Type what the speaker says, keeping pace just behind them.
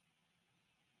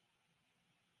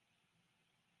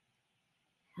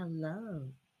Hello,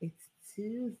 it's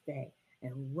Tuesday.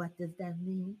 And what does that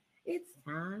mean? It's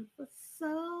time for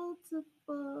Soul to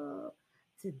Full.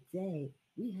 Today,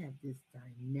 we have this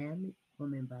dynamic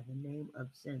woman by the name of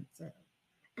Chantel.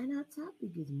 And our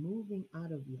topic is moving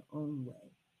out of your own way.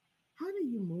 How do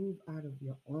you move out of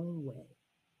your own way?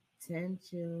 10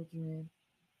 children,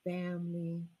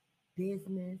 family,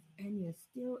 business, and you're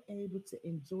still able to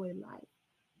enjoy life.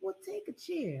 Well, take a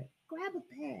chair, grab a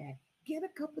pad, get a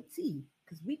cup of tea,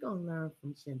 because we're going to learn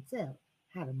from Chantel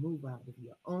how to move out of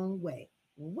your own way.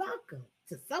 Welcome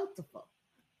to Soulful.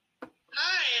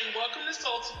 Hi, and welcome to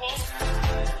Soulful.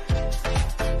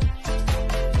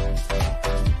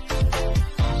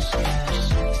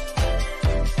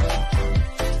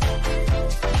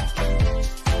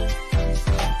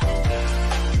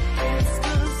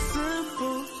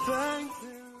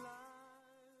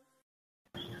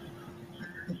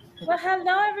 Well,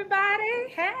 hello, everybody.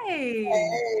 Hey.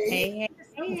 Hey,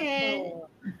 hey, hey.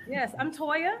 Yes, I'm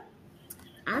Toya.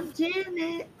 I'm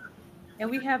Janet. And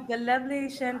we have the lovely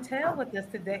Chantel with us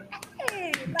today.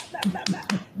 Hey, blah, blah, blah,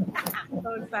 blah.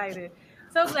 So excited.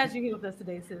 So glad you're here with us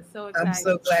today, sis. So excited. I'm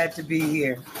so glad to be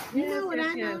here. You know what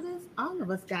I noticed? All of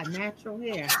us got natural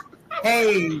hair.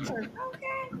 Hey.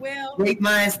 Okay. Well, great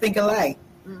minds think alike.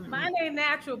 Mine ain't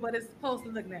natural, but it's supposed to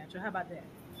look natural. How about that?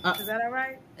 Is that all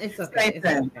right? It's okay.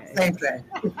 Same thing.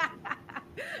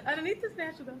 Underneath is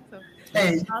natural though. So.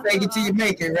 Hey, you fake it till you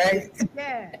make it, right?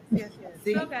 Yes.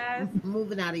 See, so guys,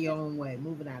 moving out of your own way.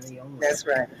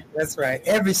 That's right.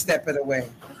 Every step of the way.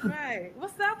 That's right.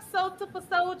 What's up, Soulful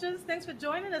Soldiers? Thanks for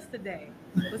joining us today.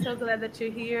 We're so glad that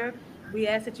you're here. We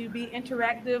ask that you be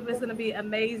interactive. It's going to be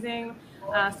amazing.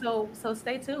 So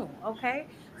stay tuned, okay?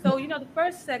 So, the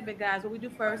first segment, guys, what we do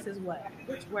first is what?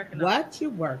 What you working on? What you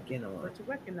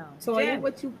working on? So,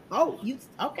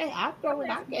 okay, I'll throw it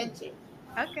out at you.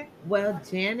 Okay. Well,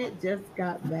 Janet just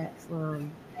got back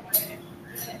from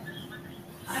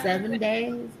 7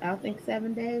 days, I think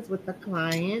 7 days with a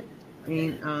client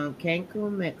in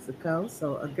Cancun, Mexico.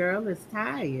 So a girl is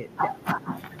tired.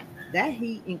 That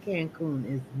heat in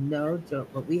Cancun is no joke,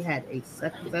 but we had a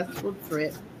successful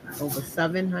trip. Over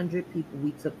 700 people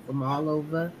we took from all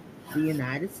over the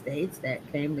United States that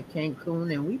came to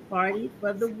Cancun, and we partied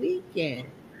for the weekend.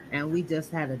 And we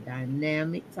just had a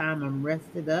dynamic time. I'm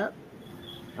rested up.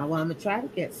 I'm going to try to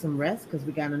get some rest because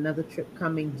we got another trip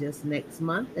coming just next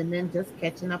month, and then just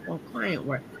catching up on client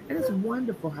work. And it's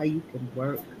wonderful how you can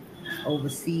work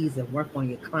overseas and work on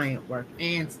your client work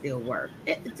and still work.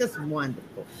 It's just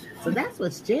wonderful. So that's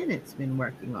what Janet's been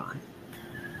working on.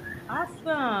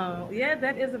 Awesome. Yeah,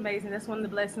 that is amazing. That's one of the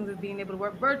blessings of being able to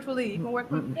work virtually. You can work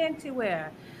from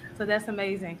anywhere. So that's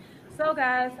amazing. So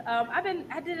guys,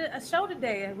 I did a show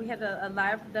today. We had a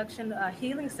live production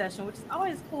healing session, which is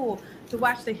always cool to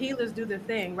watch the healers do their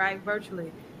thing, right?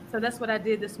 Virtually. So that's what I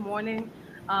did this morning.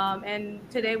 And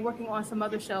today working on some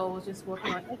other shows, just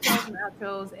working on intros and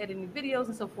outros, editing videos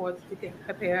and so forth to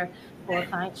prepare for a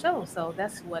client show. So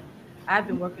that's what I've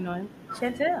been working on.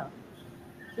 Chantel.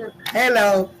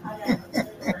 Hello.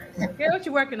 Girl, what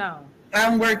you working on?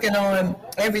 I'm working on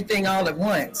everything all at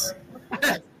once.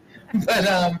 But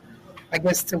I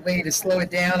guess the way to slow it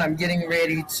down, I'm getting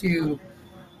ready to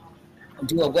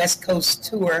do a West Coast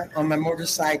tour on my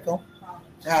motorcycle.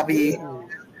 I'll be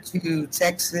to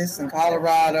Texas and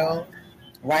Colorado,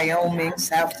 Wyoming,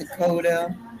 South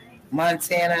Dakota,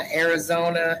 Montana,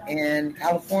 Arizona, and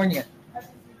California.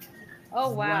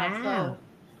 Oh, wow. So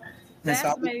that's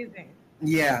amazing.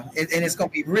 Yeah, and it's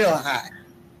going to be real hot.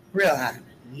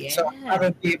 Yeah. So I'm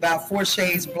going to be about 4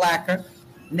 shades blacker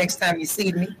next time you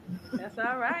see me. That's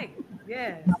all right.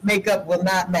 Yes. Makeup will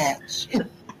not match.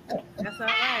 That's all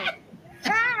right.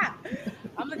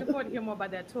 I'm looking forward to hear more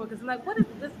about that tour because, like, what is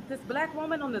this black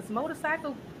woman on this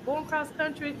motorcycle going cross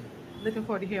country? Looking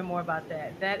forward to hear more about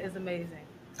that. That is amazing.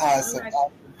 Awesome.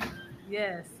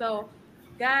 Yes. So,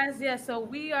 guys, so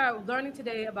we are learning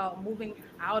today about moving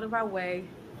out of our way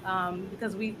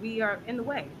because we are in the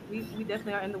way. We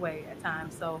definitely are in the way at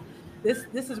times. So this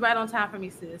is right on time for me,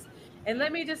 sis. And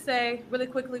let me just say really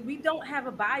quickly, we don't have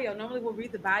a bio. Normally we'll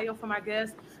read the bio from our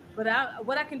guests, but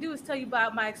what I can do is tell you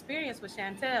about my experience with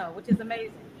Chantel, which is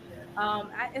amazing.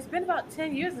 It's been about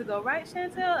 10 years ago, right,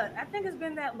 Chantel? I think it's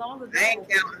been that long ago. I ain't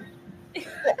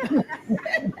counting.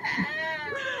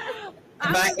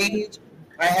 My age,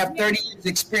 I have 30 years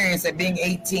experience at being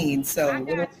 18, so what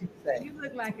do you say? You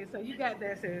look like it, so you got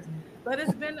that, sis. But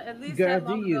it's been at least that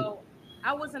long ago.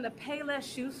 I was in a Payless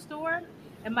shoe store,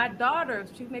 and my daughter,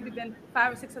 she's maybe been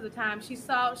 5 or 6 at the time, she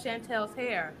saw Chantel's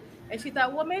hair, and she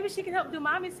thought, well, maybe she can help do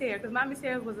Mommy's hair, because Mommy's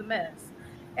hair was a mess.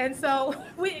 And so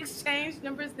we exchanged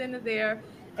numbers then and there,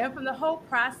 and from the whole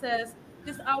process,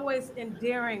 just always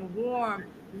endearing, warm,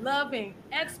 loving,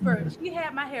 expert. She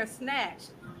had my hair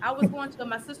snatched. I was going to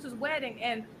my sister's wedding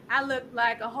and I looked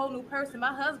like a whole new person.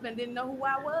 My husband didn't know who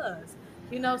I was,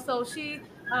 so she,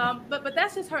 but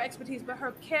that's just her expertise, but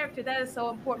her character, that is so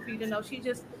important for you to know. She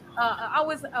just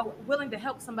always willing to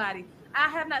help somebody. I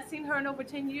have not seen her in over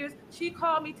 10 years. She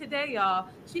called me today, y'all.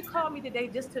 She called me today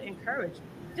just to encourage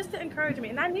me.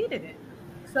 And I needed it.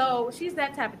 So she's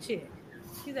that type of chick.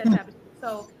 She's that type of chick.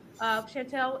 So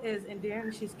Chantel is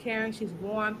endearing. She's caring. She's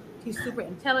warm. She's super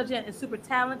intelligent and super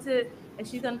talented. And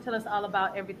she's going to tell us all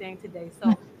about everything today.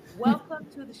 So welcome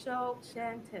to the show,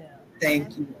 Chantel.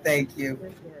 Thank you. Thank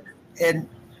you. And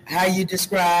how you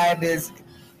describe is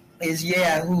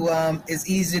who is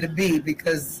easy to be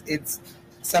because it's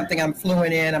something I'm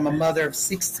fluent in. I'm a mother of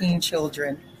 16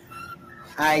 children.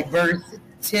 I birthed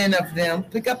 10 of them.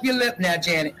 Pick up your lip now,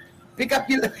 Janet. Pick up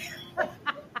your lip.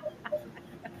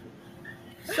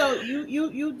 So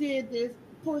you did this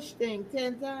push thing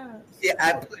 10 times? Yeah,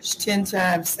 I pushed 10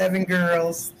 times, 7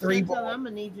 girls, 3 boys. I'm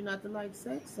gonna need you not to like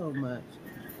sex so much.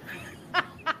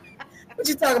 What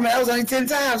you talking about? That was only 10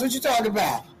 times. What you talking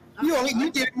about? You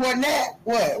did more than that.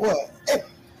 What?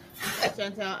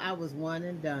 Chantel, I was one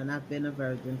and done. I've been a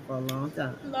virgin for a long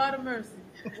time. Lord of mercy.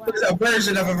 Wow. A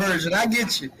version of a virgin. I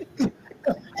get you.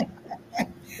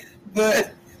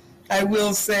 But I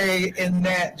will say in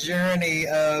that journey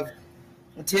of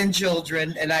 10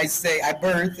 children, and I say I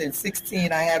birthed and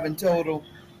 16 I have in total.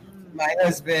 My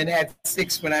husband had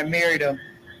 6 when I married him.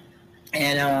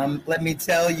 And let me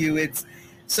tell you, it's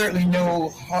certainly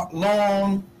no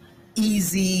long,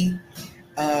 easy,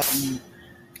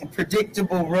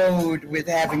 predictable road with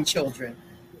having children.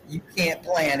 You can't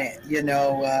plan it,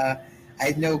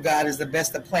 I know God is the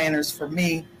best of planners for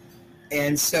me,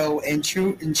 and so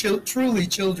truly,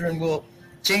 children will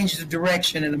change the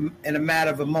direction in a matter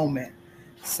of a moment.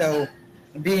 So,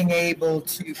 being able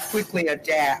to quickly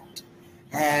adapt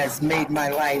has made my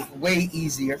life way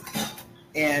easier.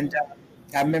 And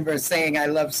I remember I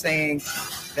love saying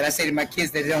that I say to my kids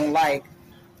that they don't like.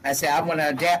 I say I want to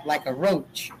adapt like a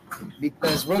roach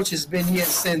because roaches been here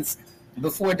since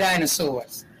before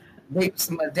dinosaurs. Make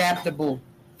some adaptable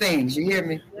things. You hear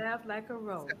me? Adapt like a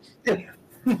roach. I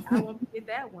won't forget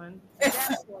that one.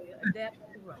 Adapt for you. Adapt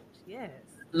like a roach. Yes.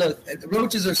 Look, the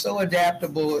roaches are so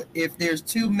adaptable. If there's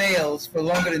 2 males for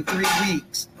longer than 3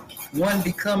 weeks, one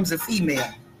becomes a female.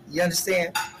 You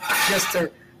understand? Just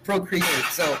to procreate.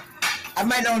 So I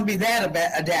might not be that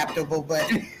adaptable,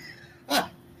 but.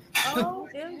 Oh,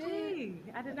 MG.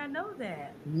 I did not know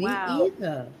that. Me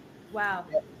either. Wow.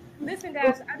 Listen,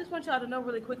 guys, I just want y'all to know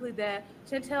really quickly that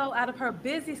Chantel, out of her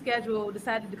busy schedule,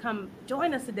 decided to come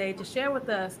join us today to share with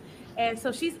us. And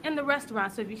so she's in the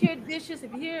restaurant. So if you hear dishes,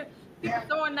 if you hear people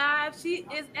throwing knives, she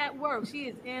is at work. She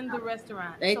is in the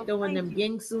restaurant. They throwing them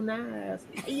Gingsu knives.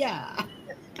 Yeah.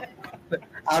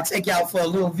 I'll take y'all for a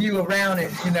little view around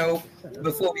it,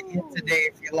 before we end today,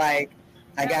 if you like.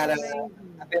 I've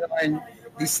been on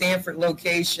the Sanford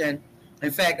location. In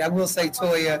fact, I will say,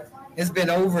 Toya, it's been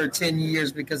over 10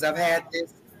 years because I've had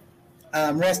this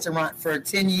restaurant for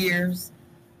 10 years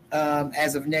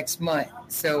as of next month.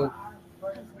 So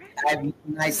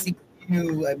I see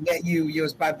you, I met you, it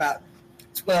was probably about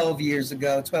 13 years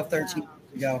ago.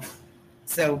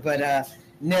 So, but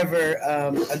never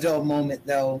a dull moment,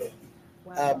 though.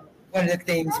 Wow. One of the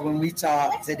things when we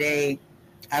talked today,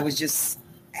 I was just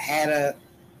had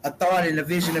a thought and a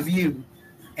vision of you.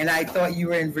 And I thought you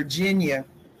were in Virginia.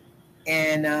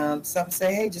 And something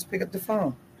say, hey, just pick up the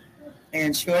phone.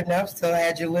 And sure enough, still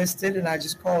had you listed, and I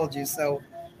just called you. So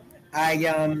I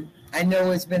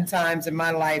know it's been times in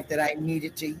my life that I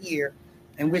needed to hear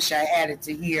and wish I had it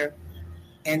to hear.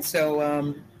 And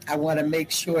so I want to make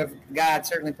sure if God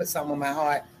certainly put something on my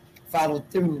heart, follow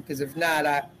through, because if not,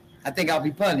 I think I'll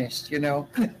be punished,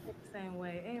 Same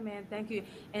way. Amen. Thank you.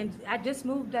 And I just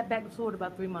moved back to Florida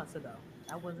about 3 months ago.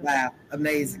 I wasn't. Wow,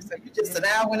 amazing. So you're just an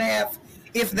hour and a half,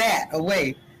 if that,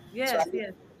 away. Yes, so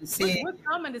yes. We're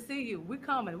coming to see you. We're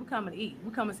coming to eat.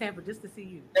 We're coming to Sanford just to see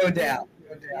you. No doubt.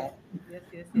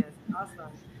 Yes.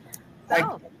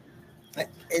 Awesome.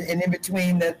 And in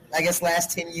between the, I guess,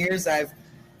 last 10 years, I've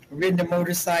ridden a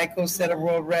motorcycle, set a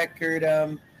world record,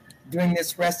 doing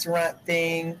this restaurant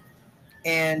thing,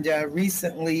 and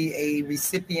recently a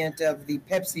recipient of the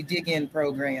Pepsi Dig-In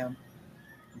program.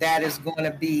 That is going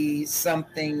to be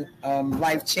something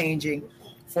life-changing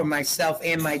for myself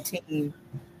and my team.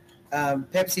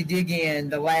 Pepsi Dig-In,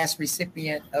 the last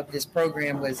recipient of this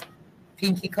program was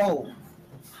Pinky Cole.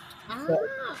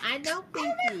 I know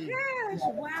Pinky. Oh my gosh,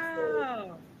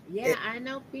 wow. Yeah, I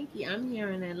know Pinky. I'm here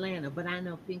in Atlanta, but I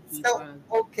know Pinky So, from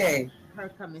okay. her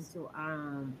coming to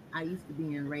I used to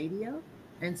be in radio,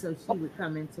 and so she would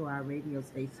come into our radio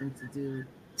station to do,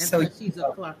 and So, plus she's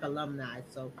a Clark alumni,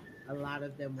 so a lot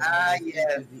of them would ah, always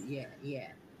yes. interview. Yeah, yeah.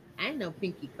 I know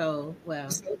Pinky Cole. Well,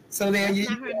 So there that's you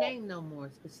not her go. name no more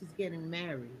because she's getting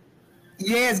married.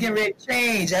 Yeah, it's getting ready to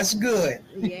change. That's good.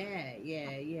 Yeah,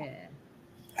 yeah, yeah.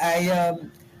 I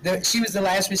she was the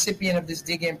last recipient of this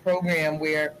Dig In program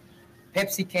where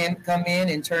Pepsi can come in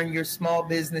and turn your small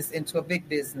business into a big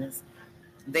business.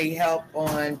 They help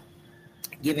on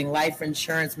giving life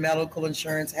insurance, medical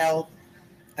insurance, health,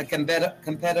 a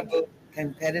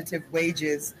competitive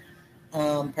wages,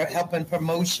 helping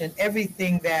promotion,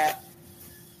 everything that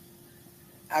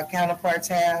our counterparts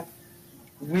have,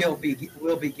 will be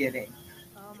getting,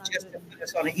 Oh my just to goodness. put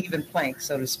us on an even plank,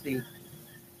 so to speak.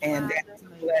 And Wow, that's that's a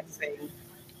amazing. blessing,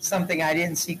 something I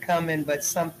didn't see coming, but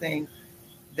something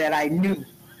that I knew.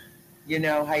 You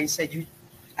know how you said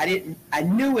I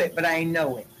knew it, but I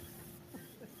know it.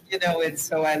 And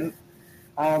so I'm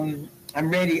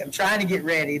ready. I'm trying to get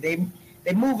ready. They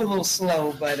move a little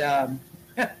slow, but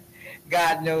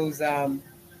God knows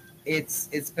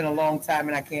it's been a long time,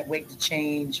 and I can't wait to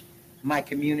change my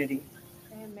community.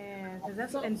 Amen. Because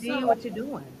that's So, indeed so what you're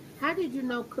doing. how did you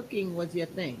know cooking was your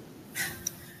thing?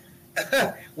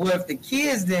 Well, if the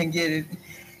kids didn't get it,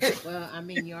 Well, I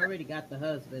mean, you already got the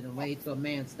husband, and way to a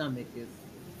man's stomach is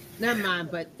never mind.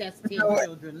 But that's you 10 know,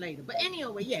 children later. But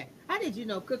anyway, yeah. How did you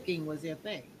know cooking was your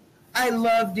thing? I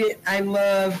loved it. I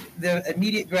loved the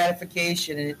immediate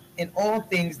gratification, and all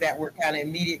things that were kind of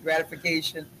immediate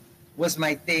gratification was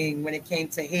my thing when it came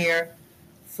to hair,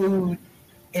 food,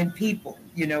 and people.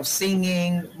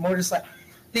 Singing, motorcycle,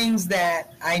 things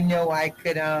that I know I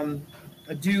could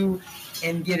do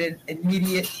and get an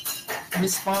immediate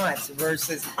response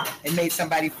versus it made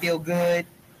somebody feel good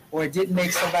or it didn't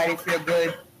make somebody feel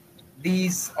good.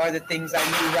 These are the things I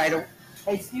knew right away.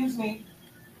 Hey, excuse me.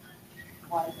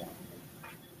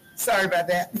 Sorry about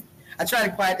that. I try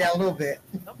to quiet down a little bit.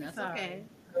 Don't be That's sorry. okay.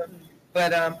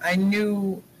 But I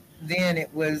knew then it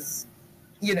was,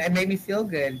 it made me feel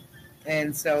good.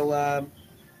 And so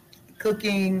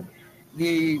cooking,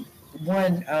 the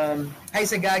one, how you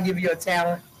say God give you a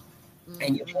talent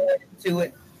and you Hmm. pour into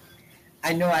it.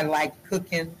 I know I liked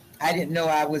cooking. I didn't know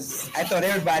I thought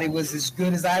everybody was as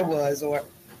good as I was or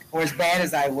as bad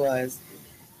as I was.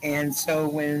 And so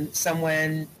when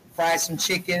someone fried some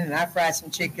chicken and I fried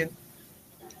some chicken,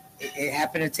 it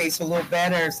happened to taste a little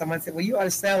better. Someone said, well, you ought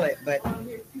to sell it. But,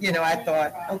 I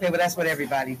thought, okay, well, that's what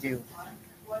everybody do.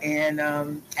 And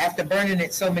after burning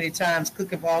it so many times,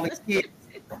 cooking for all these kids,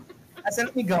 I said,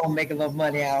 let me go and make a little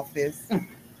money out of this.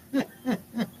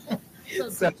 So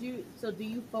So, do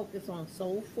you focus on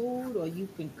soul food, or you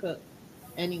can cook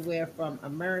anywhere from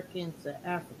American to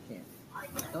African?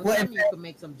 Don't well, tell in me you fact, can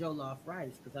make some jollof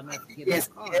rice because I'm gonna have to get in the yes,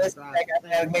 car and yes, drive I to got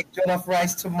to town. make jollof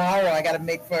rice tomorrow. I got to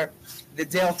make for the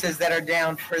Deltas that are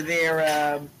down for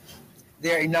their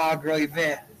inaugural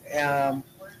event. Um,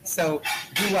 so,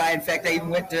 do I? In fact, I even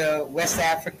went to West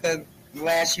Africa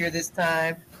last year this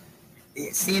time.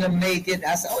 Seen them make it.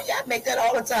 I said, oh, yeah, I make that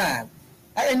all the time.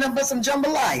 I ain't nothing but some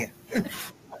jambalaya.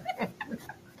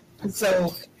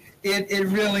 So, it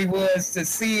really was to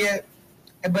see it.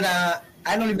 But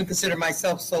I don't even consider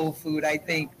myself soul food. I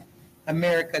think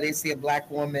America, they see a black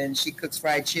woman, she cooks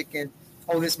fried chicken.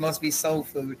 Oh, this must be soul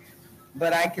food.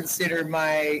 But I consider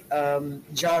my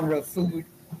genre of food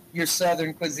your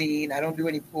Southern cuisine. I don't do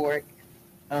any pork.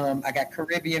 I got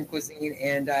Caribbean cuisine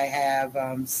and I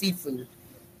have seafood,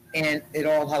 and it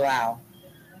all halal.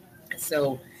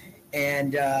 So,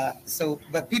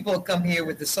 but people come here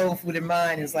with the soul food in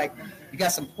mind. It's like, you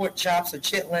got some pork chops or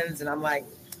chitlins, and I'm like,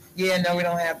 yeah, no, we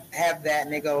don't have that.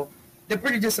 And they're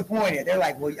pretty disappointed. They're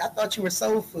like, well, I thought you were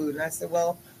soul food, and I said,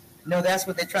 well, no, that's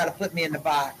what they try to put me in the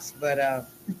box. But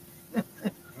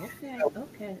Okay,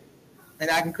 okay. and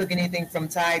I can cook anything from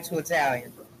Thai to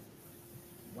Italian.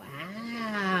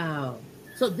 Wow.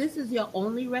 So this is your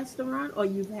only restaurant, or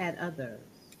you've had others?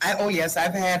 Oh yes,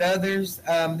 I've had others.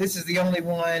 This is the only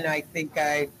one I think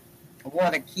I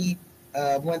want to keep.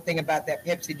 One thing about that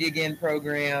Pepsi Dig In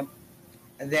program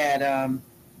that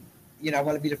I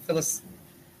want to be the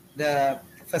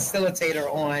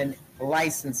facilitator on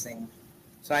licensing.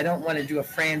 So I don't want to do a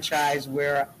franchise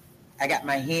where I got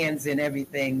my hands in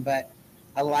everything, but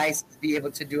a license, be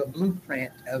able to do a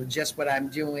blueprint of just what I'm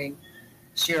doing,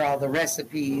 share all the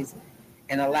recipes,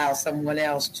 and allow someone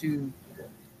else to,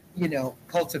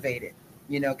 cultivate it.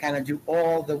 Kind of do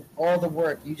all the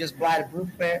work. You just buy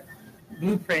the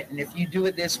blueprint, and if you do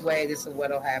it this way, this is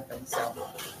what'll happen. So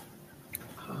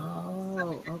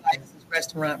Oh, okay. license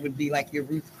restaurant would be like your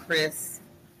Ruth Chris,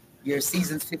 your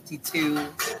Seasons 52,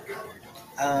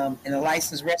 and a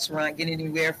licensed restaurant get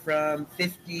anywhere from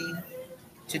 50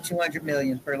 to 200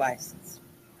 million per license.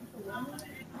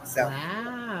 So,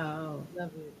 Wow.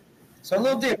 Love it. so a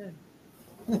little different.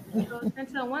 And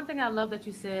so one thing I love that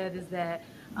you said is that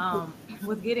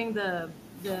with getting the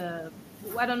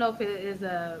I don't know if it is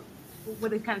a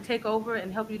would it kind of take over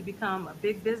and help you to become a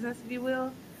big business, if you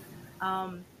will.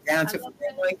 Down I to love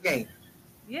 401k.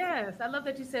 Yes, I love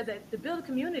that you said that to build a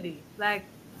community. Like,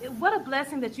 what a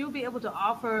blessing that you'll be able to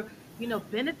offer,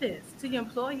 benefits to your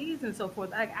employees and so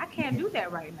forth. Like, I can't do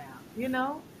that right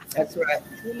now. That's right.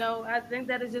 I think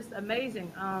that is just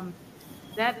amazing.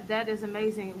 That is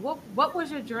amazing. What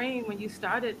was your dream when you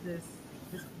started this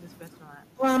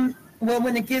restaurant? Well,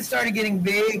 when the kids started getting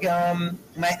big,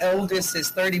 my oldest is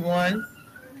 31,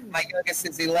 my youngest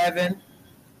is 11,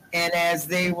 and as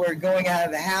they were going out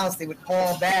of the house, they would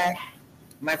call back.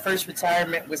 My first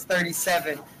retirement was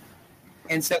 37,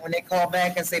 and so when they call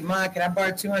back and say, "Mom, can I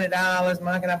borrow $200?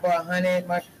 Mom, can I borrow 100?"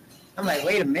 I'm like,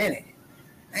 "Wait a minute,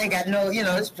 I ain't got no,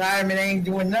 this retirement ain't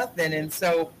doing nothing." And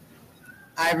so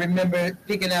I remember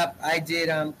picking up. I did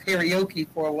karaoke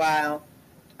for a while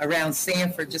around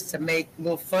Sanford just to make a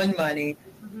little fun money.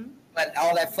 Mm-hmm. But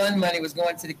all that fun money was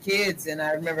going to the kids. And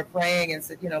I remember praying and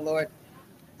said, Lord,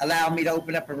 allow me to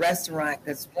open up a restaurant.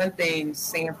 Because one thing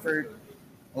Sanford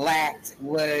lacked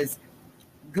was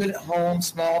good home,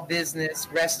 small business,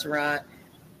 restaurant,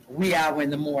 wee hour in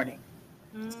the morning.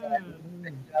 Mm. So I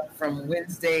picked up from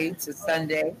Wednesday to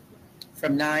Sunday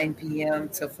from 9 p.m.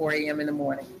 to 4 a.m. in the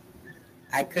morning.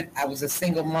 I was a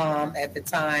single mom at the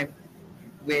time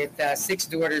with 6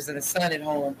 daughters and a son at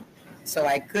home. So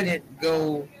I couldn't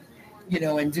go,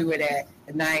 and do it at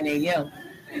 9 a.m.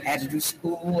 I had to do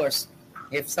school, or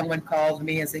if someone called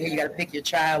me and said, "Hey, you got to pick your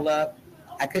child up,"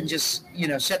 I couldn't just,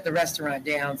 shut the restaurant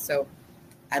down. So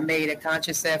I made a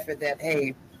conscious effort that,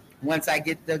 hey, once I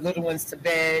get the little ones to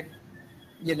bed,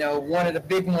 one of the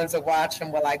big ones will watch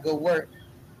them while I go work.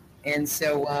 And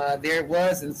so there it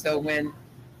was. And so when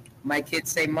my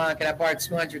kids say, "Mom, can I borrow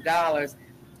 $200?"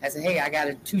 I said, "Hey, I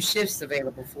got 2 shifts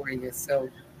available for you." So,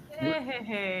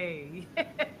 Hey,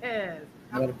 yes.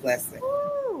 what a blessing.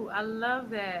 Ooh, I love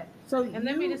that. So And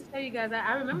let me just tell you guys,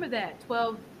 I remember that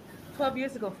 12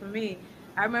 years ago for me.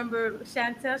 I remember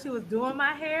Chantel, she was doing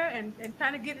my hair and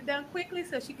trying to get it done quickly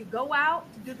so she could go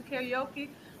out to do the karaoke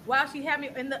while she had me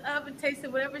in the oven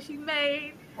tasting whatever she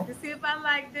made to see if I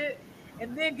liked it,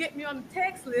 and then get me on the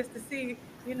text list to see,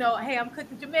 hey, I'm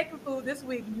cooking Jamaican food this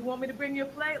week. You want me to bring you a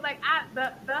plate? Like,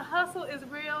 the hustle is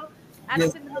real. I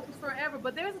Yes. didn't hustle forever,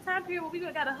 but there was a time period where we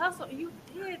got to hustle, and you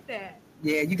did that.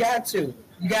 Yeah, you got to.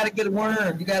 You got to get a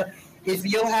worm. If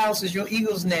your house is your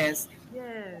eagle's nest,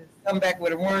 Yes. come back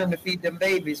with a worm to feed them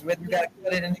babies. Whether you got to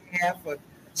cut it in half or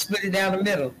split it down the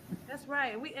middle. That's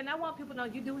right. And I want people to know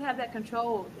you do have that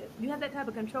control. You have that type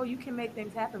of control. You can make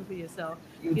things happen for yourself.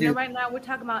 You do. Right now we're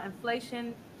talking about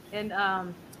inflation and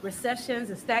recessions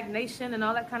and stagnation and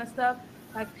all that kind of stuff.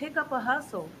 Like, pick up a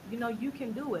hustle. You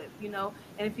can do it. And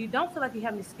if you don't feel like you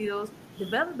have any skills,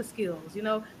 develop the skills.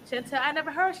 Chantel,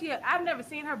 I've never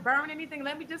seen her burn anything.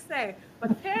 Let me just say,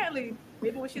 but apparently,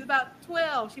 maybe when she's about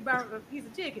 12, she burned a piece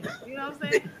of chicken. You know what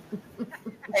I'm saying?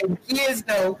 Hey, kids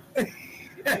know.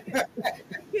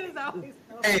 Kids always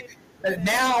know. Hey,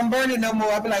 now I'm burning no more.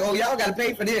 I'll be like, "Oh, y'all got to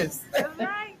pay for this." That's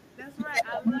right. That's right.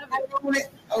 I love it.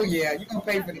 Oh yeah, you gonna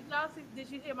pay for this. Did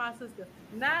you hear my sister?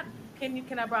 Not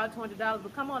can I borrow $200?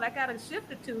 But come on, I got a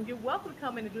shift or 2. You're welcome to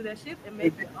come in and do that shift and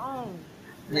make your own.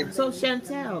 So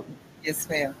Chantel, Yes,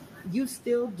 ma'am. you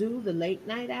still do the late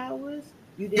night hours?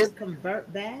 You Yes. didn't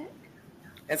convert back?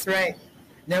 That's right.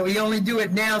 Now we only do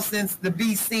it now since the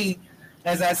BC,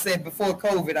 as I said before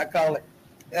COVID, I call it.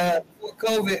 Before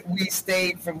COVID, we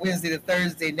stayed from Wednesday to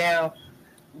Thursday. Now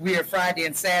we are Friday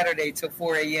and Saturday till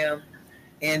 4 a.m.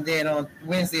 and then on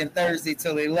Wednesday and Thursday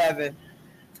till 11,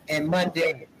 and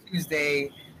Monday and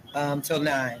Tuesday till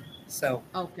 9. So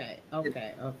Okay.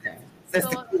 that's So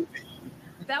the COVID.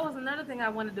 that was another thing I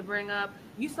wanted to bring up.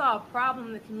 You saw a problem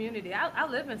in the community. I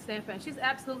live in Stanford, and she's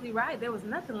absolutely right. There was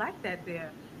nothing like that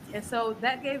there. And so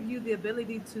that gave you the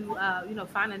ability to,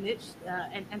 find a niche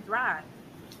and thrive.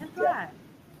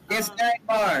 It's 9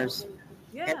 bars.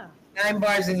 Yeah. 9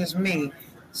 bars and it's me.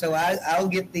 So I'll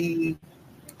get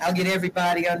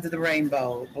everybody under the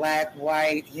rainbow: black,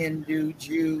 white, Hindu,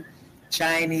 Jew,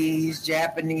 Chinese,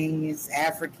 Japanese,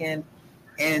 African,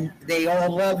 and they all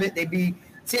love it. They be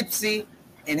tipsy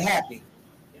and happy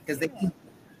because they eat.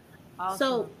 Awesome.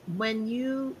 So when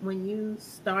you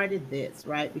started this,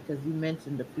 right? Because you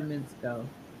mentioned a few minutes ago,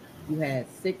 you had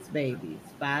 6 babies,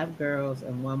 5 girls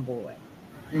and 1 boy.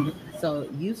 Mhm. So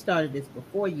you started this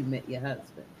before you met your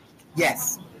husband.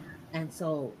 Yes. And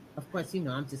so, of course,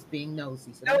 I'm just being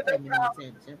nosy, so No, don't no pay me no problem.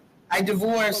 attention. I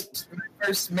divorced my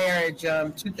first marriage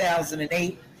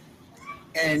 2008,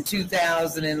 and in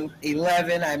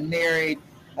 2011 I married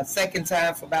a second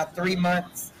time for about 3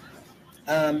 months.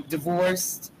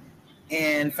 Divorced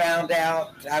and found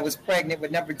out I was pregnant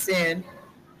with number 10.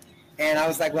 And I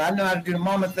was like, well, I know how to do the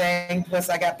mama thing. Plus,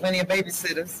 I got plenty of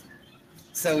babysitters.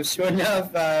 So, sure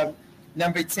enough,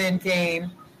 number 10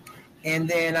 came. And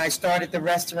then I started the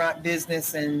restaurant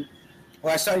business, and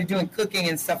I started doing cooking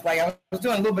and stuff. Like, I was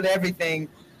doing a little bit of everything.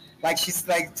 Like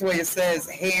Toya says,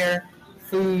 hair,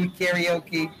 food,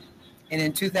 karaoke. And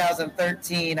in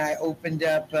 2013, I opened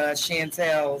up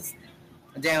Chantel's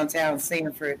downtown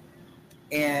Sanford.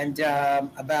 And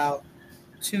about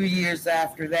 2 years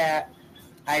after that,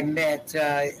 I met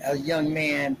a young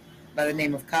man by the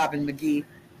name of Cobbin McGee,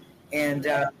 and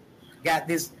got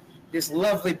this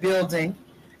lovely building.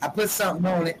 I put something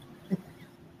on it.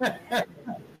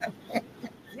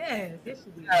 Yes, yes,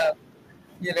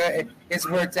 you do. It's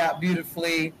worked out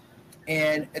beautifully.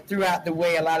 And throughout the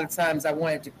way, a lot of times I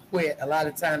wanted to quit. A lot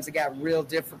of times it got real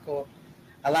difficult.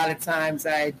 A lot of times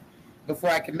before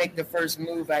I could make the first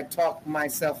move, I'd talk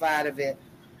myself out of it.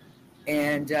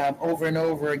 And over and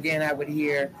over again, I would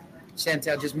hear,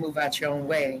 Chantel, just move out your own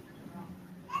way.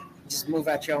 Just move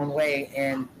out your own way.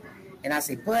 And I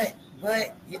say, but,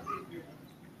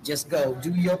 just go.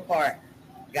 Do your part.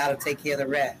 Got to take care of the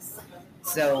rest.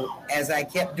 So as I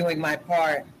kept doing my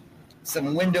part,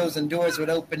 some windows and doors would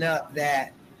open up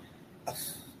that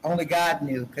only God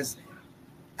knew, because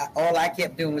all I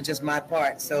kept doing was just my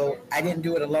part. So I didn't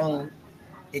do it alone.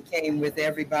 It came with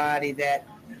everybody that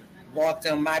walked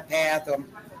on my path, or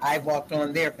I walked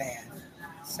on their path.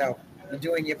 So you're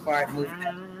doing your part, moving.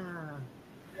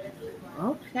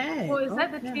 Okay. Well, is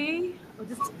that the key? Or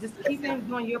just keep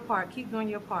doing your part. Keep doing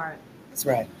your part. That's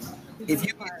right. If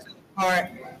you get to the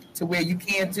part to where you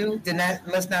can't do, then that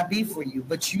must not be for you.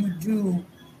 But you do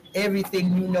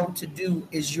everything you know to do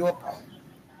is your part.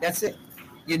 That's it.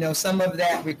 Some of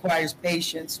that requires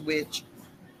patience, which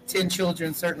 10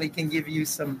 children certainly can give you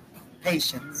some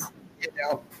patience.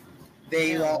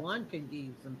 They one can give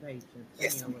you some patience.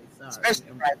 Yes, anyway, sorry.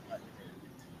 especially right one.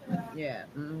 Yeah,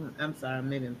 I'm sorry.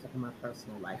 Maybe I'm talking my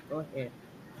personal life. Go ahead.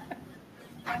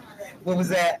 What was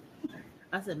that?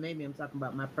 I said maybe I'm talking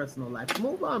about my personal life.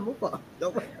 Move on.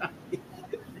 Don't worry.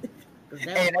 Because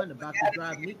that one about to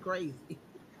drive me crazy.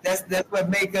 That's what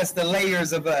make us the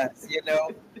layers of us.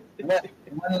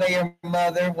 One layer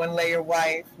mother, one layer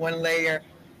wife, one layer,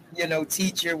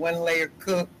 teacher, one layer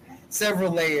cook,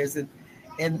 several layers, and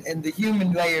the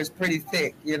human layer is pretty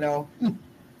thick. Yeah.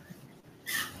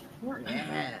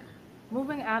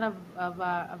 Moving out of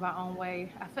our own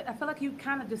way, I feel like you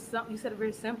kind of just you said it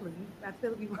very simply. I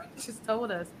feel like you just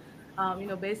told us,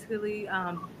 basically,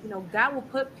 God will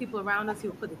put people around us. He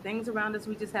will put the things around us.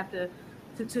 We just have to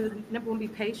number one, be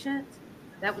patient.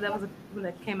 That was one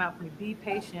that came out for me. Be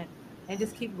patient and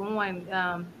just keep going.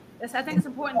 I think it's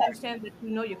important to understand that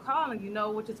your calling,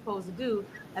 what you're supposed to do.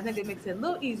 I think it makes it a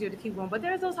little easier to keep going. But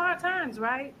there's those hard times,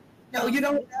 right? No, you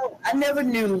don't know. I never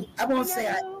knew. I won't say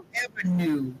I ever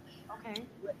knew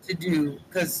what to do,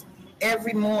 because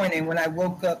every morning when I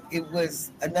woke up, it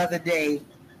was another day.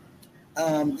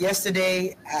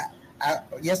 Yesterday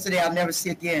I'll never see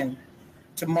again.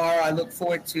 Tomorrow I look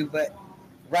forward to, but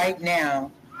right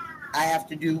now I have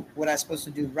to do what I'm supposed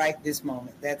to do right this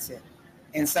moment. That's it.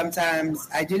 And sometimes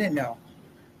I didn't know,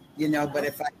 but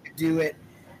if I could do it,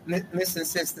 listen,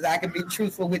 sisters, I can be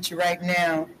truthful with you right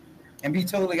now and be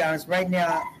totally honest. Right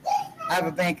now, I have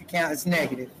a bank account that's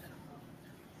negative.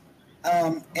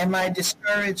 Am I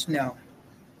discouraged? No.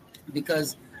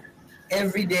 Because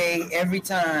every day, every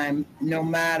time, no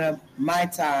matter my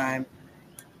time,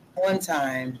 on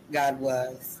time, God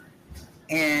was.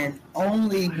 And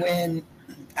only when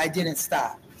I didn't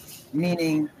stop,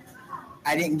 meaning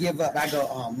I didn't give up. I go,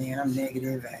 oh man, I'm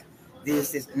negative.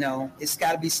 No, it's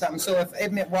got to be something. So if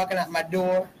it meant walking out my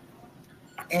door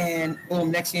and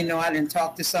boom, next thing you know, I didn't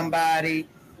talk to somebody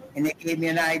and they gave me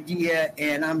an idea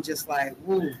and I'm just like,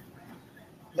 woo,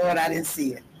 Lord, I didn't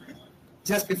see it.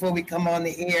 Just before we come on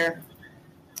the air,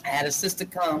 I had a sister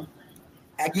come.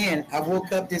 Again, I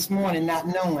woke up this morning not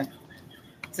knowing.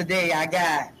 Today I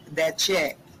got that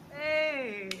check.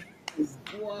 Hey.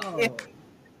 Whoa.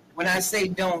 When I say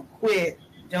don't quit.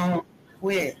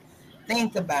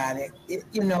 Think about it,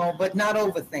 but not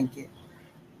overthink it.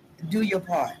 Do your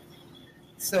part.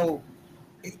 So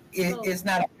it's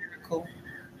not a miracle.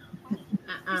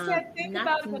 You said think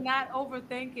about it, but not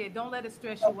overthink it. Don't let it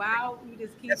stress you out. You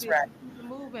just keep it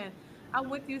moving. I'm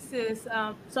with you, sis. So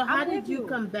I'm with you. how did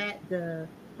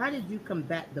you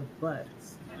combat the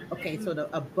butts? Okay, so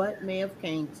a butt may have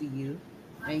came to you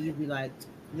and you'd be like,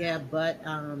 yeah, but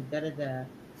da da da.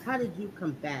 How did you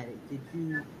combat it?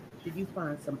 Did you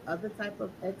find some other type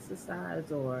of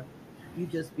exercise, or you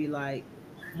just be like,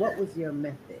 what was your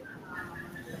method?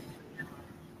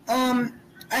 I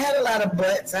had a lot of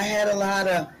butts. I had a lot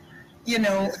of, you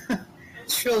know,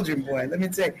 children, boy. Let me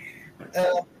tell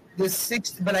you, the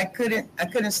six, but I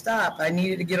couldn't stop. I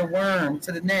needed to get a worm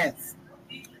to the nest.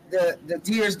 The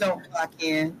deers don't clock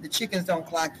in, the chickens don't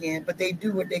clock in, but they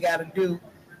do what they got to do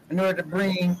in order to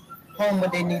bring home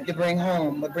what they need to bring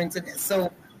home, but bring to the,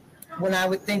 so when I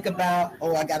would think about,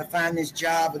 oh, I got to find this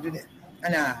job or do that,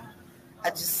 nah, I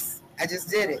just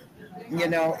did it. You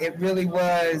know, it really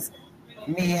was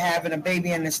me having a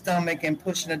baby in the stomach and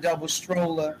pushing a double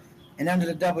stroller, and under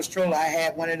the double stroller I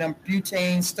had one of them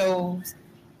butane stoves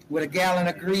with a gallon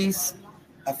of grease,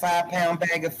 a 5 pound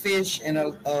bag of fish, and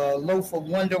a loaf of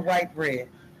Wonder White bread.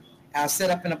 I'll set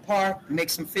up in the park, make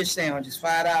some fish sandwiches,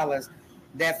 $5.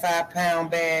 That 5 pound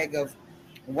bag of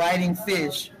whiting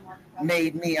fish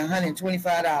made me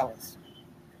 $125.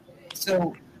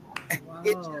 So it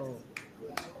Whoa.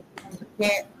 just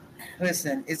can't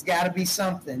listen. It's got to be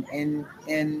something,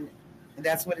 and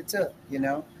that's what it took, you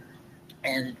know.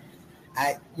 And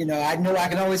I know I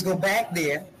can always go back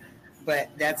there, but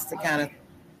that's the kind of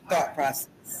thought process.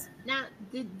 Now,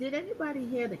 did anybody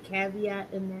hear the caveat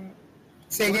in that?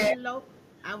 Say again. One loaf.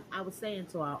 I was saying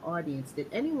to our audience, did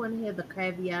anyone hear the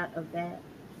caveat of that?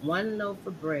 One loaf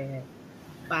of bread,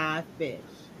 5 fish.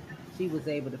 She was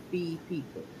able to feed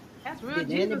people. That's real Did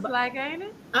Jesus anybody? like, ain't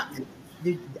it?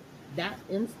 Did, that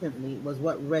instantly was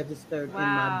what registered in my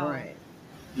Wow. brain.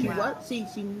 She Wow. was she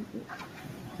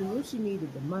knew she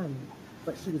needed the money,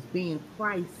 but she was being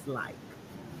Christ-like.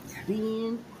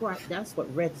 Being Christ. That's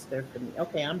what registered for me.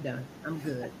 Okay, I'm done. I'm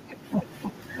good.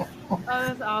 Oh,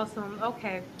 that's awesome.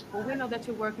 Okay. Well, we know that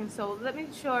you're working, so let me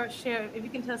share if you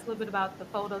can tell us a little bit about the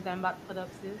photo that I'm about to put up,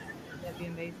 sis. That'd be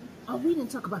amazing. Oh, we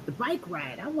didn't talk about the bike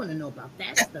ride. I want to know about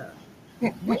that stuff.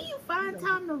 When you find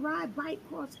time to ride bike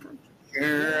cross country?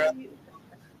 Girl,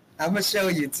 I'm gonna show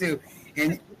you too.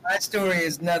 And my story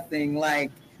is nothing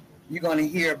like you're gonna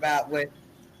hear about what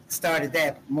started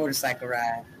that motorcycle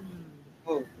ride.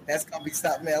 Oh, that's gonna be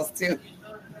something else too.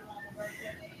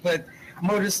 But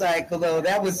motorcycle though,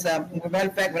 that was as a matter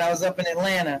of fact when I was up in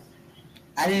Atlanta,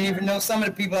 I didn't even know some of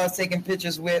the people I was taking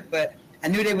pictures with, but I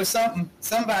knew there was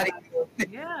somebody.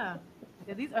 Yeah.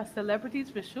 Yeah, these are celebrities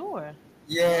for sure.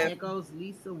 Yeah, There goes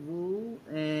Lisa Wu,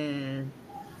 and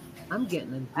I'm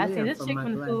getting a I see glare this from chick my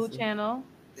from the Food glasses. Channel.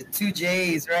 the two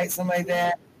J's, right? Something like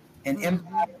that. And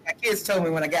Empire. My kids told me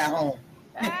when I got home.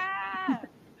 Ah!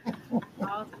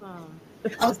 Awesome.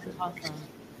 Awesome. Awesome.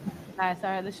 Guys, all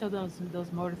right, let's show those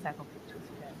motorcycle pictures.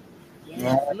 Okay.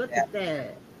 Yes, look at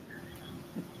that.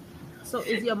 So,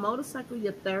 is your motorcycle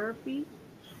your therapy?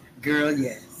 Girl,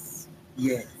 yes.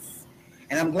 Yes.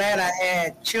 And I'm glad I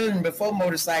had children before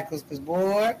motorcycles because,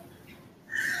 boy,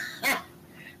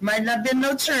 might not been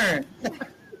no churn.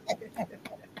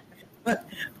 But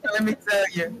let me tell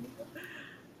you.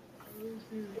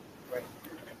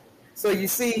 So you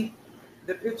see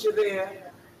the picture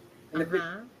there? And the pic-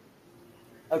 Uh-huh.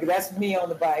 Okay, that's me on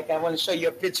the bike. I want to show you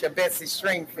a picture of Betsy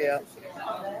Stringfield.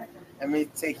 Let me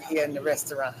take you here in the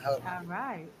restaurant. Hold on. All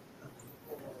right.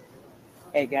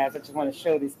 Hey, guys, I just want to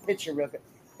show this picture real quick.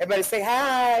 Everybody say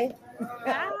hi.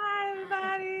 Hi,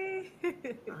 everybody.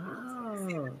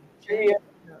 Oh, Cheerio.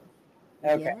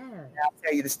 Okay, yeah. I'll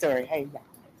tell you the story. Hey, yeah.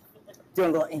 Doing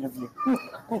a little interview.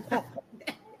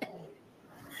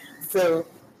 So,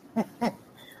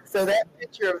 so that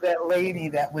picture of that lady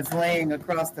that was laying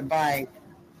across the bike,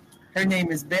 her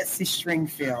name is Betsy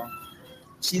Stringfield.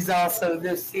 She's also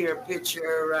this here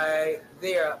picture right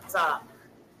there up top,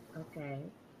 Okay.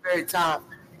 very top.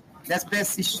 That's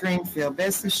Betsy Stringfield.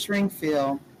 Betsy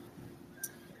Stringfield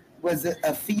was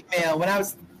a female.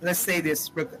 Let's say this,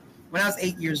 when I was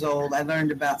 8 years old, I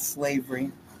learned about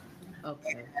slavery.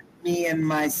 Okay. Me and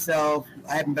myself,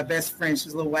 I had my best friend,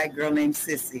 she's a little white girl named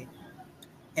Sissy.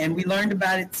 And we learned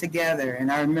about it together.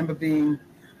 And I remember being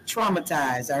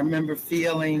traumatized. I remember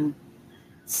feeling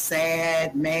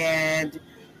sad, mad,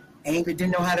 angry,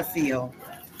 didn't know how to feel.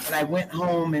 But I went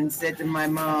home and said to my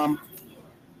mom,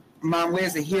 Mom,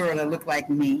 where's a hero that looked like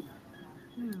me?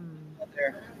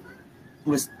 Mother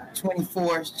was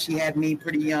 24. She had me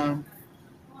pretty young.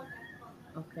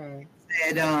 Okay.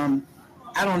 Said, I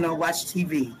don't know, watch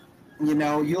TV. You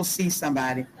know, you'll see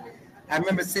somebody. I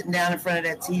remember sitting down in front of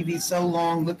that TV so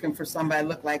long looking for somebody that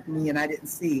looked like me, and I didn't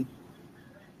see.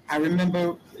 I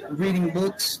remember reading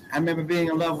books. I remember being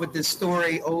in love with this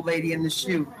story, Old Lady in the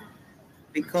Shoe,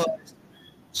 because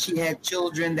she had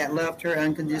children that loved her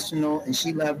unconditional and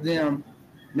she loved them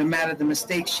no matter the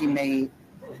mistakes she made.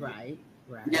 Right,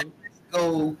 right. Now let's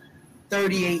go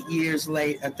 38 years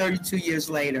later, 32 years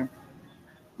later.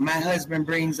 My husband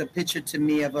brings a picture to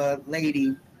me of a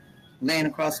lady laying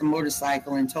across a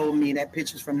motorcycle and told me that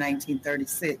picture's from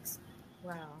 1936.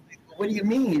 Wow. What do you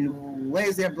mean? Where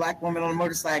is there a black woman on a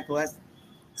motorcycle?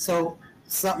 So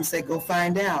something said, go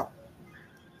find out.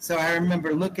 So I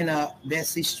remember looking up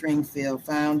Bessie Stringfield,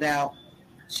 found out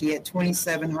she had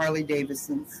 27 Harley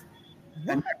Davidsons,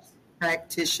 a nurse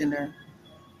practitioner,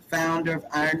 founder of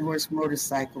Iron Horse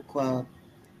Motorcycle Club.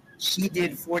 She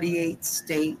did 48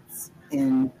 states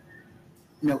in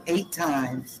 8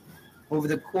 times over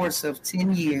the course of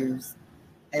 10 years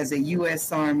as a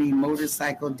U.S. Army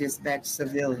motorcycle dispatch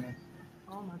civilian.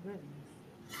 Oh my goodness.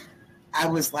 I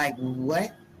was like,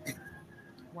 what?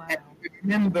 Wow. I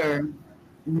remember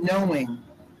knowing,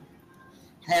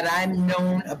 had I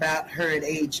known about her at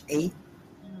age 8,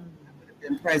 I would have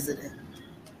been president.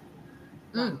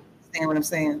 Understand what I'm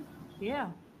saying? Yeah.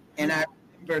 And I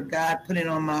remember God putting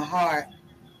on my heart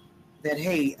that,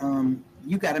 hey,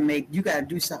 you got to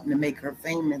do something to make her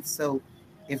famous. So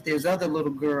if there's other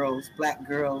little girls, black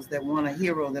girls that want a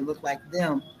hero that look like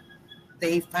them,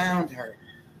 they found her.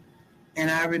 And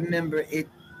I remember it,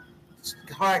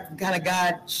 heart, kind of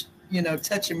God,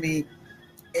 touching me.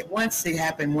 It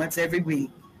happened once every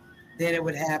week. Then it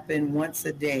would happen once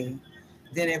a day.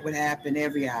 Then it would happen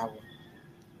every hour.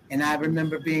 And I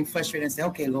remember being frustrated and saying,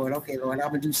 okay, Lord, I'm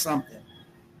going to do something.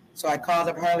 So I called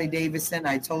up Harley Davidson.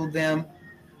 I told them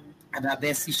about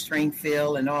Bessie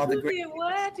Stringfield and all the great. You did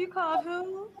what? You called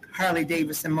who? Harley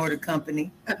Davidson Motor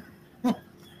Company.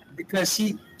 Because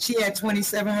she had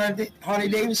 27 Harley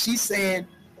Davidson. She said,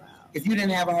 if you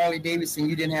didn't have a Harley Davidson,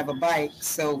 you didn't have a bike.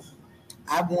 So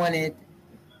I wanted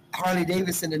Harley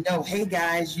Davidson to know, hey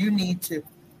guys, you need to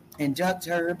induct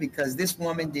her because this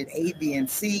woman did A, B, and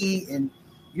C, and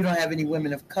you don't have any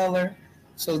women of color.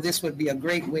 So this would be a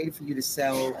great way for you to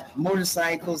sell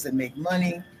motorcycles and make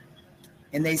money.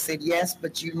 And they said, yes,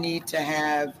 but you need to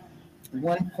have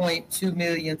 1.2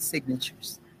 million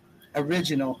signatures,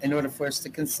 original, in order for us to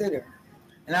consider.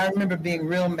 And I remember being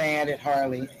real mad at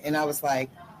Harley. And I was like,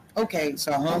 okay.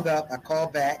 So I hung up. I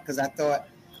called back because I thought,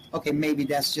 okay, maybe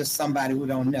that's just somebody who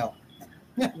don't know.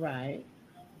 Right.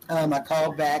 I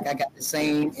called back. I got the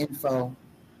same info.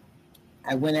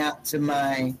 I went out to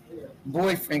my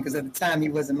boyfriend because at the time he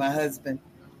wasn't my husband.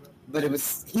 But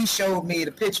he showed me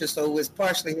the picture, so it was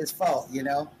partially his fault,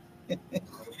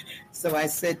 So I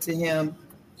said to him,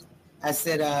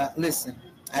 listen,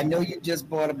 I know you just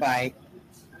bought a bike,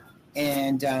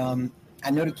 and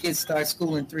I know the kids start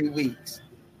school in 3 weeks.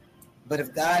 But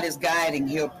if God is guiding,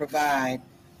 he'll provide.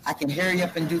 I can hurry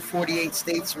up and do 48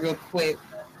 states real quick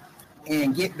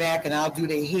and get back, and I'll do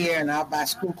their hair, and I'll buy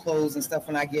school clothes and stuff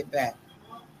when I get back.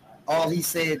 All he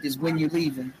said is, when you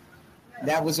leaving?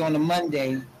 That was on a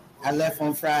Monday. I left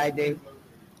on Friday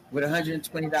with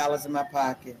 $120 in my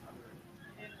pocket.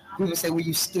 People said, were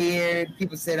you scared?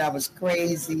 People said I was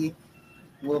crazy.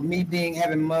 Well, me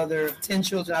having mother of 10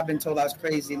 children, I've been told I was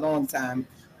crazy a long time.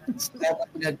 So that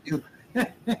wasn't to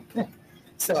do.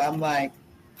 So I'm like,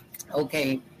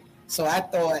 okay. So I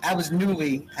thought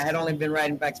I had only been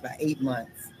riding bikes about 8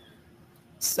 months.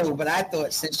 So, but I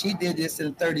thought since she did this in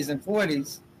the 30s and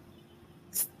 40s,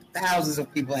 thousands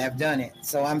of people have done it.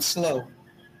 So I'm slow.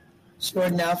 Sure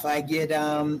enough, I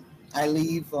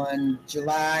leave on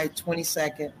July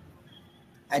 22nd.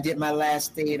 I did my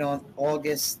last date on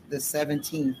August the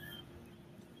 17th.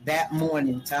 That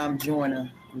morning, Tom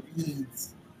Joyner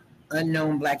reads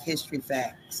Unknown Black History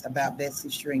Facts about Bessie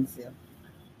Stringfield.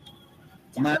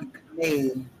 Monica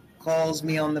May calls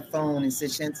me on the phone and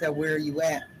says, Chantel, where are you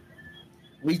at?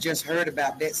 We just heard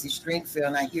about Bessie Stringfield,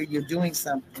 and I hear you're doing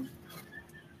something.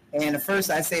 And at first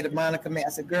I say to Monica May, I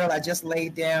said, girl, I just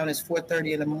laid down. It's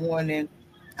 4:30 in the morning.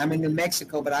 I'm in New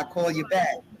Mexico, but I'll call you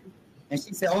back. And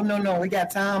she said, oh, no, we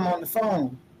got Tom on the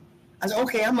phone. I said,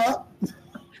 okay, I'm up.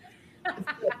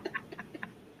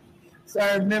 So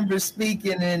I remember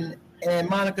speaking, and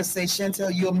Monica said,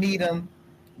 Chantel, you'll meet him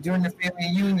during the family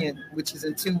reunion, which is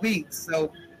in 2 weeks.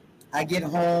 So I get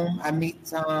home, I meet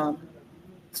Tom.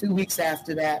 2 weeks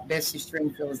after that, Bessie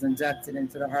Stringfield is inducted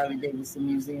into the Harley Davidson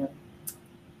Museum.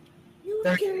 You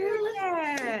did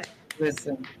that.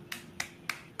 Listen,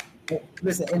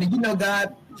 and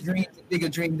God dreams a bigger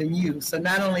dream than you. So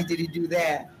not only did he do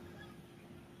that,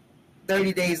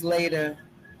 30 days later,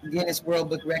 Guinness World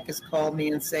Book Records called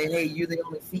me and say, hey, you're the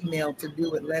only female to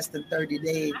do it less than 30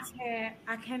 days.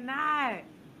 I cannot.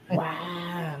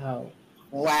 Wow.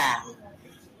 Wow.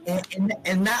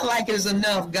 And not like it's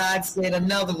enough, God said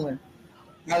another one.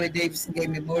 Harley Davidson gave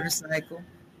me a motorcycle.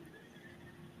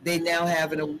 They now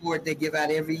have an award they give out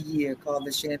every year called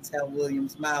the Chantel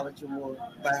Williams Mileage Award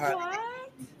by Harley. What?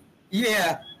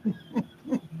 Yeah. Jenny,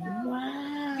 let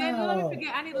me Wow.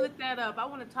 forget. I need to look that up. I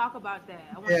want to talk about that.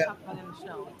 I want to Yeah. talk about it in the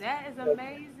show. That is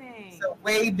amazing. So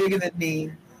way bigger than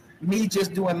me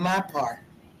just doing my part.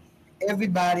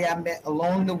 Everybody I met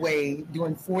along the way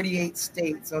doing 48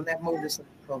 states on that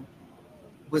motorcycle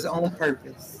was on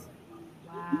purpose.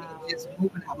 Wow. Just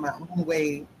moving out my own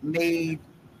way made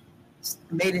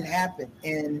it happen.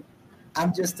 And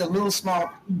I'm just a little small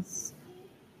piece.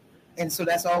 And so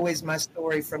that's always my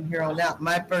story from here on out.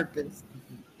 My purpose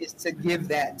is to give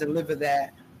that, deliver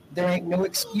that. There ain't no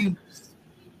excuse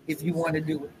if you want to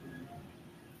do it.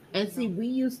 And see, we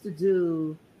used to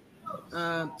do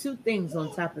two things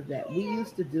on top of that. We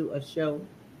used to do a show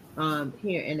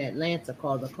here in Atlanta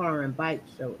called the Car and Bike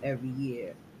Show every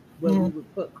year, where we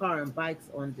would put car and bikes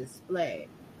on display.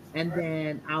 And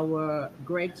then our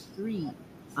Greg Street,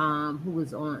 who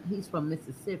was on, he's from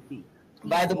Mississippi.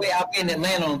 By the way, I'll be in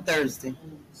Atlanta on Thursday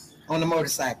on the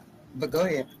motorcycle. But go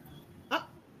ahead.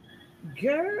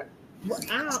 Girl, well,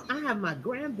 I have my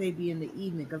grandbaby in the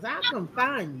evening because I'll come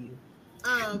find you.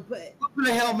 But Put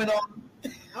a helmet on.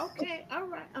 okay, all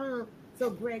right. So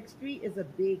Greg Street is a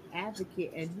big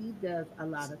advocate, and he does a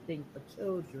lot of things for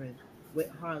children with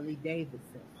Harley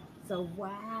Davidson. So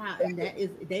wow, and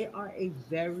they are a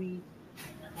very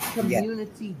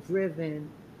community driven.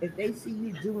 If they see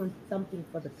you doing something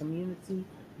for the community,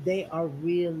 they are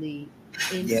really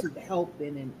into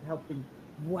helping.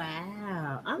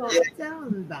 Wow, I'm not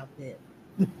telling about this.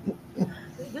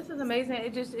 This is amazing.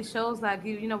 It shows like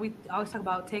you know, we always talk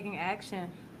about taking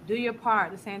action. Do your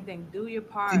part. The same thing. Do your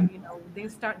part. You know,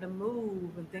 things start to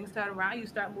move and things start around you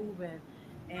start moving.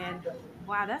 And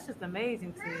wow, that's just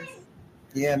amazing, sis.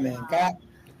 Yeah, man.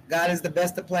 God is the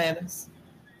best of planners.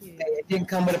 Yeah. It didn't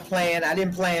come with a plan. I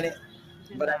didn't plan it,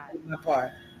 but I did my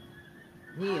part.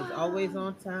 He is always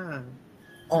on time.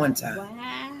 On time.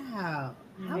 Wow,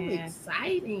 how Man.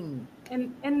 exciting!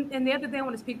 And the other thing I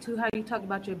want to speak to how you talked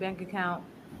about your bank account.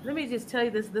 Let me just tell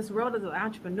you this world as an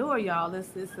entrepreneur, y'all.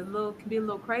 It's a little can be a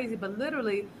little crazy, but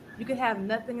literally you could have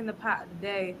nothing in the pot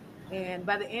today, and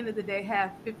by the end of the day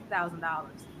have $50,000.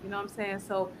 You know what I'm saying?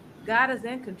 So God is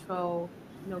in control.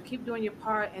 You know, keep doing your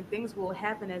part, and things will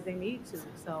happen as they need to.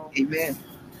 So, Amen.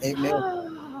 Amen.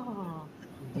 oh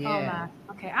Yeah,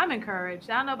 my. Okay, I'm encouraged.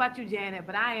 I don't know about you, Janet,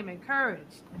 but I am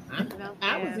encouraged. You know what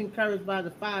I I'm was saying? encouraged by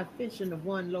the 5 fish and the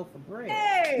 1 loaf of bread.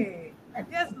 Hey,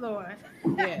 yes, Lord.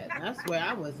 Yeah, that's where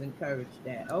I was encouraged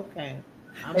at. Okay,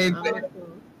 I'm Amen.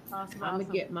 Awesome. gonna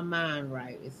get my mind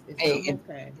right. It's Hey, I'm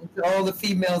okay. And to all the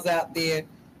females out there,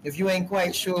 if you ain't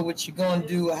quite sure what you're gonna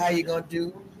do or how you're gonna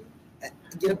do,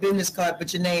 get a business card,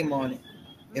 put your name on it.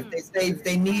 If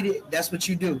they need it, that's what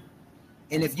you do.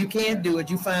 And if you can't do it,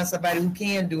 you find somebody who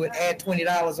can do it. Add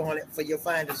 $20 on it for your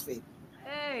finder's fee.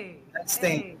 Hey,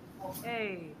 Understand.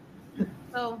 hey.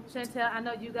 So, Chantel, I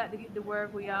know you got to get to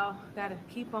work. We all got to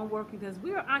keep on working because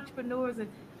we are entrepreneurs, and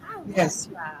I love Yes.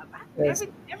 the job. Yes.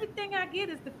 Everything I get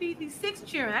is to feed these 6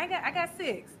 children. I got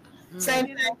 6. Same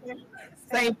You know? thing.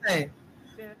 Same thing.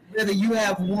 Yeah. Whether you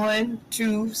have 1,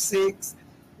 2, 6,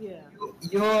 Yeah.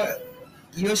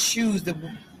 your shoes,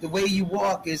 the way you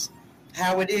walk is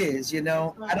how it is. You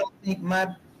know, I don't think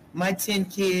my 10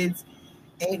 kids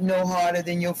ain't no harder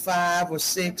than your 5 or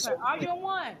 6. Are you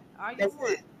one? Are you That's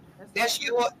one? it. That's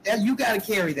you got to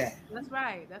carry that. That's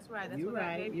right. That's You're what God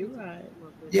right. gave You're you to right.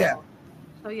 work with. Yeah.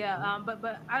 So yeah,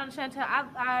 but I don't Chantel.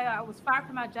 I was fired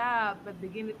from my job at the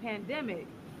beginning of the pandemic,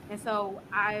 and so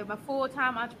I'm a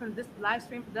full-time entrepreneur. This live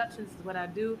stream productions is what I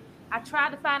do. I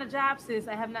tried to find a job, sis.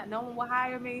 I have not. No one will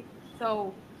hire me.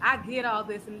 So I get all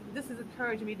this, and this is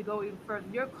encouraging me to go even further.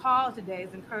 Your call today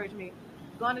has encouraged me.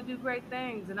 You're going to do great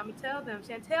things, and I'm gonna tell them.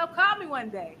 Chantel called me one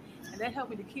day, and that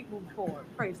helped me to keep moving forward.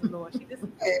 Praise the Lord. She just.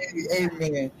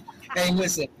 Amen. Hey,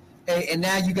 listen. Hey, and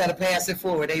now you got to pass it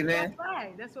forward. Amen. That's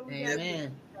right. That's what we got.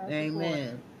 Amen.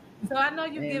 Amen. So I know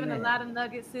you've given a Amen. lot of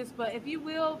nuggets, sis, but if you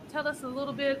will tell us a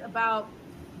little bit about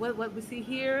what we see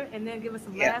here and then give us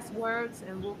some Yeah. last words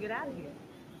and we'll get out of here.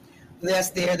 That's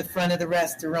there, the front of the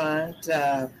restaurant.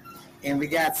 And we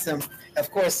got some, of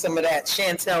course, some of that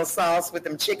Chantel sauce with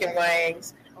them chicken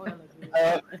wings. Oh, that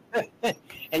looks good.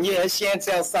 And yeah,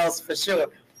 Chantel sauce for sure.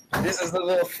 This is the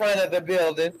little front of the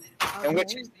building. And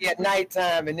what you see at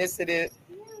nighttime, and this is it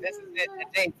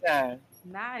at daytime.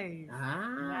 Nice.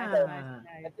 Ah.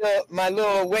 Nice. My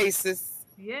little oasis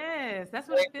Yes, that's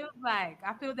what it feels like.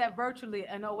 I feel that virtually,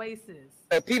 an oasis.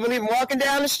 People even walking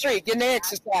down the street getting their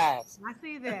exercise. I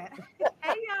see that.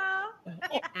 Hey, y'all.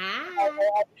 Hi.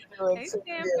 Hey,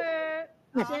 Stanford.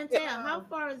 Chantel, how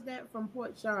far is that from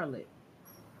Port Charlotte?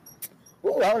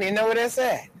 Ooh, I don't even know where that's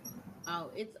at.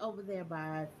 Oh, it's over there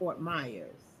by Fort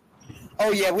Myers.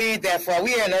 Oh, yeah, we ain't that far.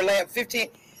 We are in Orlando.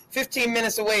 15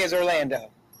 minutes away is Orlando.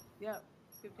 Yep.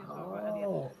 15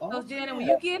 Oh, So, Janet, when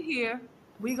you get here,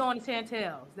 we going to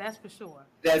Chantel's. That's for sure.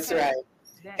 That's right.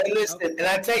 Hey, listen, and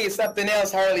I tell you something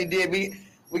else Harley did.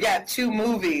 We got 2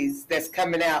 movies that's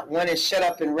coming out. One is Shut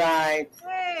Up and Ride.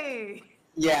 Hey.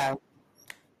 Yeah.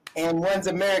 And one's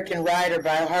American Rider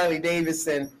by Harley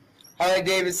Davidson. Harley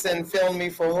Davidson filmed me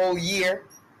for a whole year.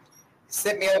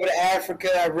 Sent me over to Africa.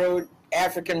 I rode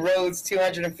African roads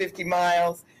 250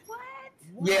 miles. What?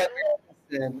 Yeah,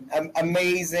 listen,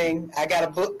 amazing. I got a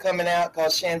book coming out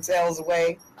called Chantel's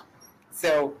Way.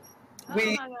 So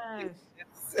we. Oh my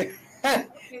gosh.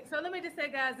 Okay, so let me just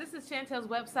say, guys, this is Chantel's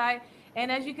website.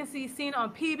 And as you can see, seen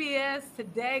on PBS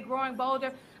Today, Growing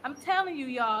Bolder. I'm telling you,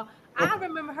 y'all, I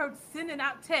remember her sending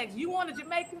out texts. You want a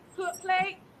Jamaican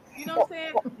plate? You know what I'm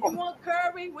saying? You want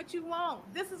curry? What you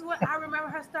want? This is what I remember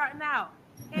her starting out.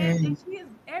 And she is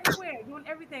everywhere doing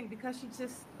everything because she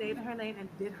just stayed in her lane and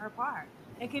did her part.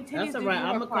 And continues That's to all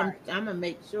right. do her part. I'm gonna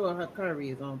make sure her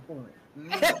curry is on point.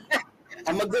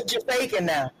 I'm a good Jamaican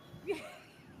now.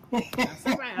 That's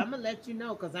all right. I'm gonna let you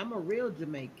know because I'm a real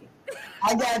Jamaican.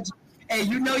 I got you. Hey,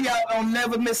 you know y'all don't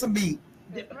never miss a beat.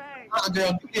 That's right.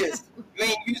 Girl, do this. You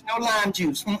ain't use no lime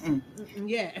juice.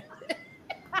 Yeah.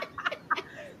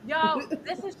 Y'all,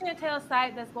 this is Chantel's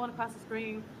site that's going across the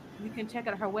screen. You can check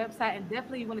out her website, and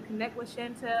definitely you want to connect with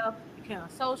Chantel. You can on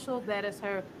social. That is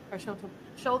her social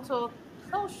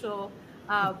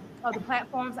of the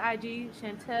platforms: IG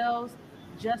Chantel's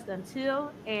Just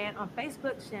Until, and on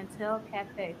Facebook Chantel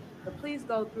Cafe. So please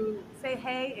go through, say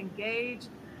hey, engage,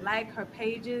 like her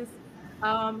pages.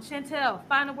 Chantel,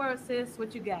 final word, sis.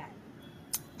 What you got?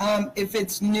 If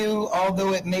it's new,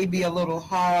 although it may be a little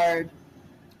hard,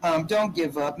 don't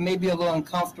give up. Maybe a little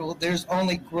uncomfortable. There's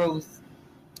only growth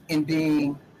in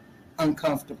being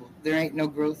uncomfortable. There ain't no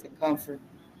growth in comfort.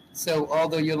 So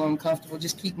although you're a little uncomfortable,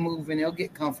 just keep moving. It'll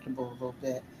get comfortable a little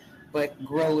bit. But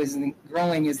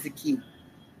growing is the key.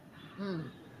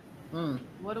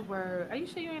 What a word. Are you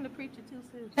sure you ain't a preacher too,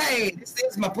 sis? Hey, this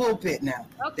is my pulpit now.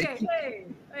 Okay,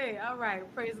 hey, all right.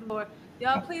 Praise the Lord.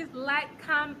 Y'all, please like,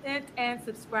 comment, and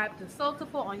subscribe to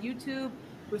Soulful on YouTube.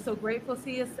 We're so grateful to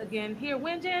see us again here.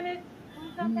 When, Janet?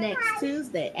 Next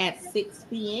Tuesday at 6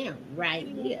 p.m. right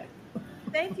here.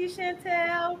 Thank you,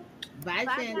 Chantel. Bye,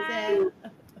 Chantel.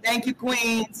 Thank you,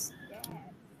 Queens.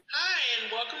 Hi,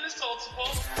 and welcome to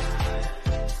Soulful.